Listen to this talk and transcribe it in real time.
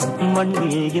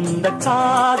மண்ணில் இந்த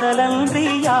காதலன்றி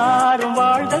யாரும்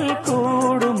வாழ்தல்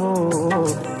கூடுமோ?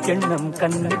 எண்ணம்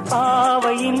கண்ணி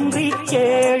பாவையின்றி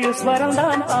 7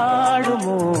 ஸ்வரம்தான்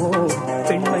ஆடுமோ?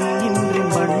 பெண்மை இன்றி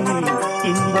மண்ணில்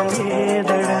இன்பம்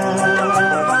ஏதடா?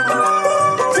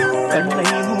 கண்ணை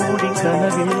மூடி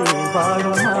கனவில்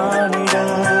வாழும் மானிடா.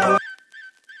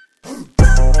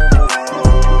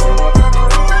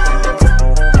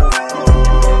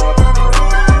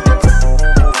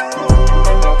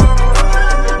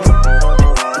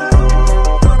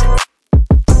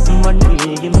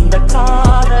 இந்த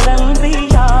காதலன்றி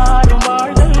யாரும்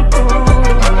வாழ்தல் கூடுமோ?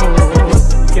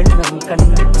 எண்ணம்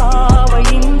கண்ணி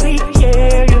பாவையின்றி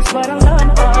 7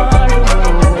 ஸ்வரம்தான் ஆடுமோ?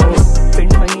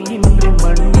 பெண்மை இன்றி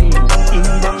மண்ணில்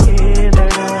இன்பம்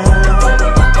ஏதடா?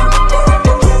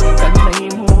 கண்ணை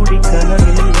மூடி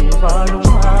கனவில் வாழும்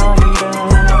மானிடா.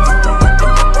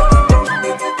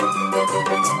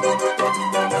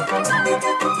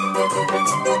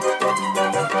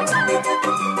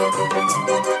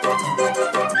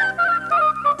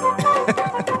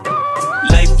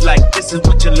 Like this is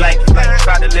what you like.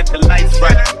 Try to live the life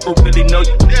right. Who really know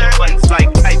you what your buttons like?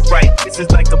 Type right. This is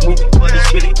like a movie, but it's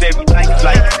really very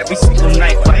lifelike. Every single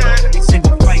night, right? Every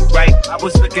single fight, right? I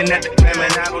was looking at the gram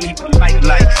and I don't even like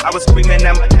lights. I was screaming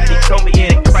at my daddy, told me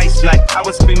it ain't Christ like. I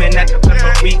was screaming at the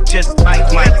referee, just like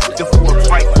Mike. Looking for a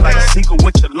fight, like single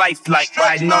with your life, like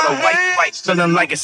riding on a white bike, feeling like it's